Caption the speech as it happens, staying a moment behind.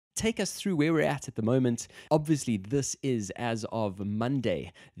take us through where we're at the moment. Obviously, this is as of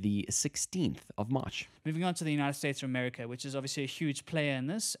Monday, the 16th of March. Moving on to the United States of America, which is obviously a huge player in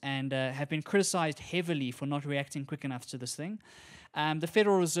this and have been criticized heavily for not reacting quick enough to this thing. The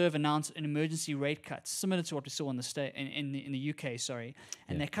Federal Reserve announced an emergency rate cut, similar to what we saw in the UK,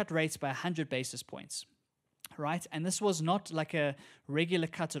 and they cut rates by 100 basis points. Right, and this was not like a regular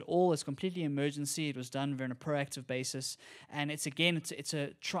cut at all. It's completely emergency. It was done on a proactive basis, and it's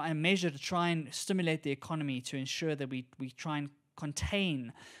a measure to try and stimulate the economy to ensure that we try and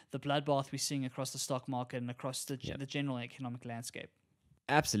contain the bloodbath we're seeing across the stock market and across the general economic landscape.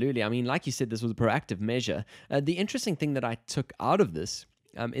 Absolutely. I mean, like you said, this was a proactive measure. The interesting thing that I took out of this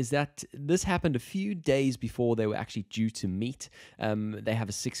is that this happened a few days before they were actually due to meet. They have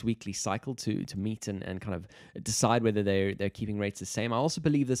a 6-weekly cycle to meet and kind of decide whether they're keeping rates the same. I also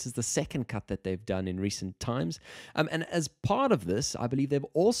believe this is the second cut that they've done in recent times. And as part of this, I believe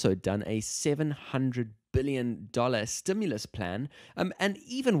they've also done a $700 billion stimulus plan. And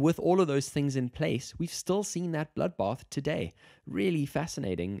even with all of those things in place, we've still seen that bloodbath today. Really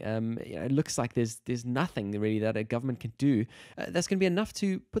fascinating. It looks like there's nothing really that a government can do that's going to be enough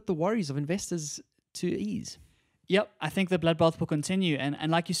to put the worries of investors to ease. Yep, I think the bloodbath will continue.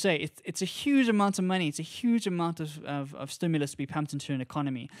 And like you say, it's a huge amount of money. It's a huge amount of stimulus to be pumped into an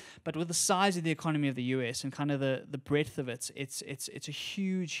economy. But with the size of the economy of the US and kind of the breadth of it, it's a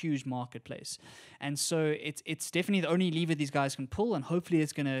huge marketplace. And so it's definitely the only lever these guys can pull, and hopefully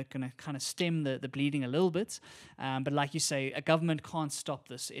it's gonna kind of stem the bleeding a little bit. But like you say, a government can't stop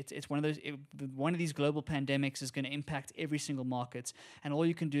this. It's one of these global pandemics is going to impact every single market, and all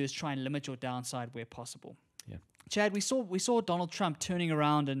you can do is try and limit your downside where possible. Yeah. Chad, we saw Donald Trump turning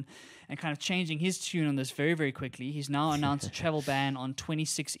around and kind of changing his tune on this very, very quickly. He's now announced a travel ban on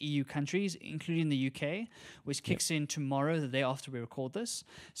 26 EU countries, including the UK, which kicks in tomorrow, the day after we record this.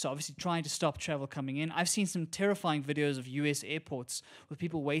 So obviously trying to stop travel coming in. I've seen some terrifying videos of US airports with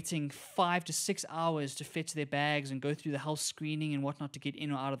people waiting 5 to 6 hours to fetch their bags and go through the health screening and whatnot to get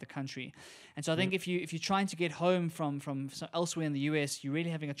in or out of the country. And so I think if you're trying to get home from elsewhere in the US, you're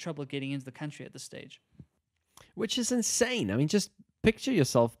really having a trouble getting into the country at this stage. Which is insane. I mean, just picture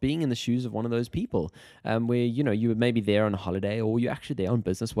yourself being in the shoes of one of those people where, you were maybe there on a holiday or you're actually there on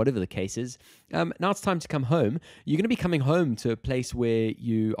business, whatever the case is. Now it's time to come home. You're going to be coming home to a place where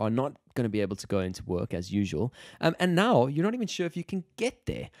you are not going to be able to go into work as usual. And now you're not even sure if you can get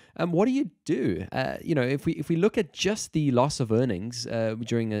there. What do you do? If we look at just the loss of earnings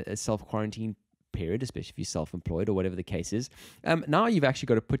during a self-quarantine period, especially if you're self-employed or whatever the case is. Now you've actually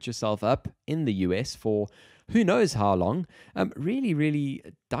got to put yourself up in the US for who knows how long. Really, really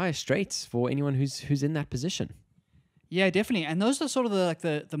dire straits for anyone who's in that position. Yeah, definitely. And those are sort of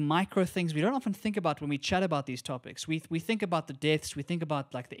the micro things we don't often think about when we chat about these topics. We think about the deaths, we think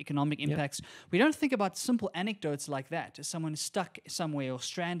about like the economic impacts. We don't think about simple anecdotes like that. Someone stuck somewhere or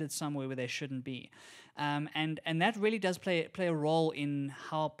stranded somewhere where they shouldn't be. And that really does play a role in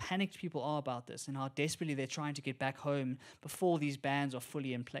how panicked people are about this and how desperately they're trying to get back home before these bans are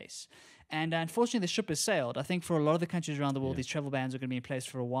fully in place. And unfortunately, the ship has sailed. I think for a lot of the countries around the world, these travel bans are going to be in place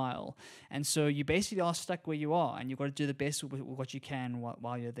for a while. And so you basically are stuck where you are, and you've got to do the best with what you can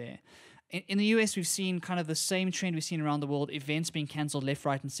while you're there. In the US, we've seen kind of the same trend we've seen around the world, events being cancelled left,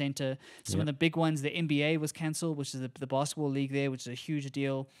 right, and center. Some of the big ones, the NBA was cancelled, which is the basketball league there, which is a huge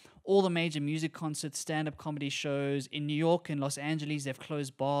deal. All the major music concerts, stand-up comedy shows. In New York and Los Angeles, they've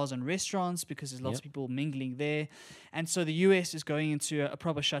closed bars and restaurants because there's lots of people mingling there. And so the US is going into a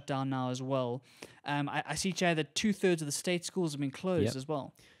proper shutdown now as well. I see, Chad, that 2/3 of the state schools have been closed as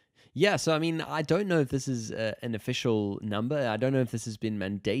well. Yeah, so I mean, I don't know if this is an official number. I don't know if this has been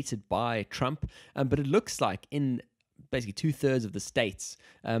mandated by Trump, but it looks like in basically 2/3 of the states,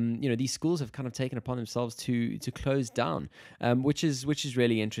 these schools have kind of taken upon themselves to close down, which is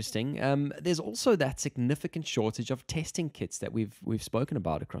really interesting. There's also that significant shortage of testing kits that we've spoken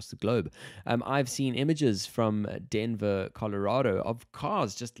about across the globe. I've seen images from Denver, Colorado, of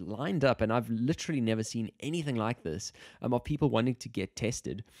cars just lined up, and I've literally never seen anything like this, of people wanting to get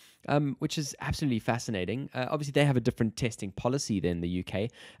tested, which is absolutely fascinating. Obviously, they have a different testing policy than the UK,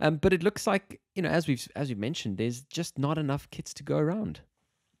 but it looks like, as we've mentioned, there's just not enough kits to go around.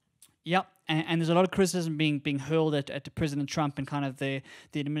 Yep, and there's a lot of criticism being hurled at President Trump and kind of the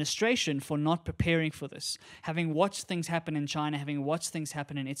administration for not preparing for this. Having watched things happen in China, having watched things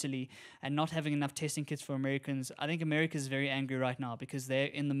happen in Italy, and not having enough testing kits for Americans, I think America is very angry right now because they're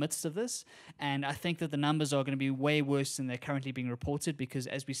in the midst of this, and I think that the numbers are going to be way worse than they're currently being reported because,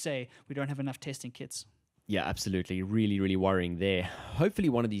 as we say, we don't have enough testing kits. Yeah, absolutely. Really, really worrying there. Hopefully,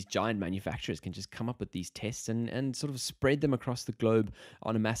 one of these giant manufacturers can just come up with these tests and sort of spread them across the globe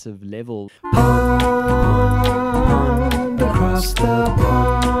on a massive level. Across the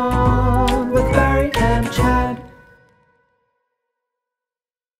pond.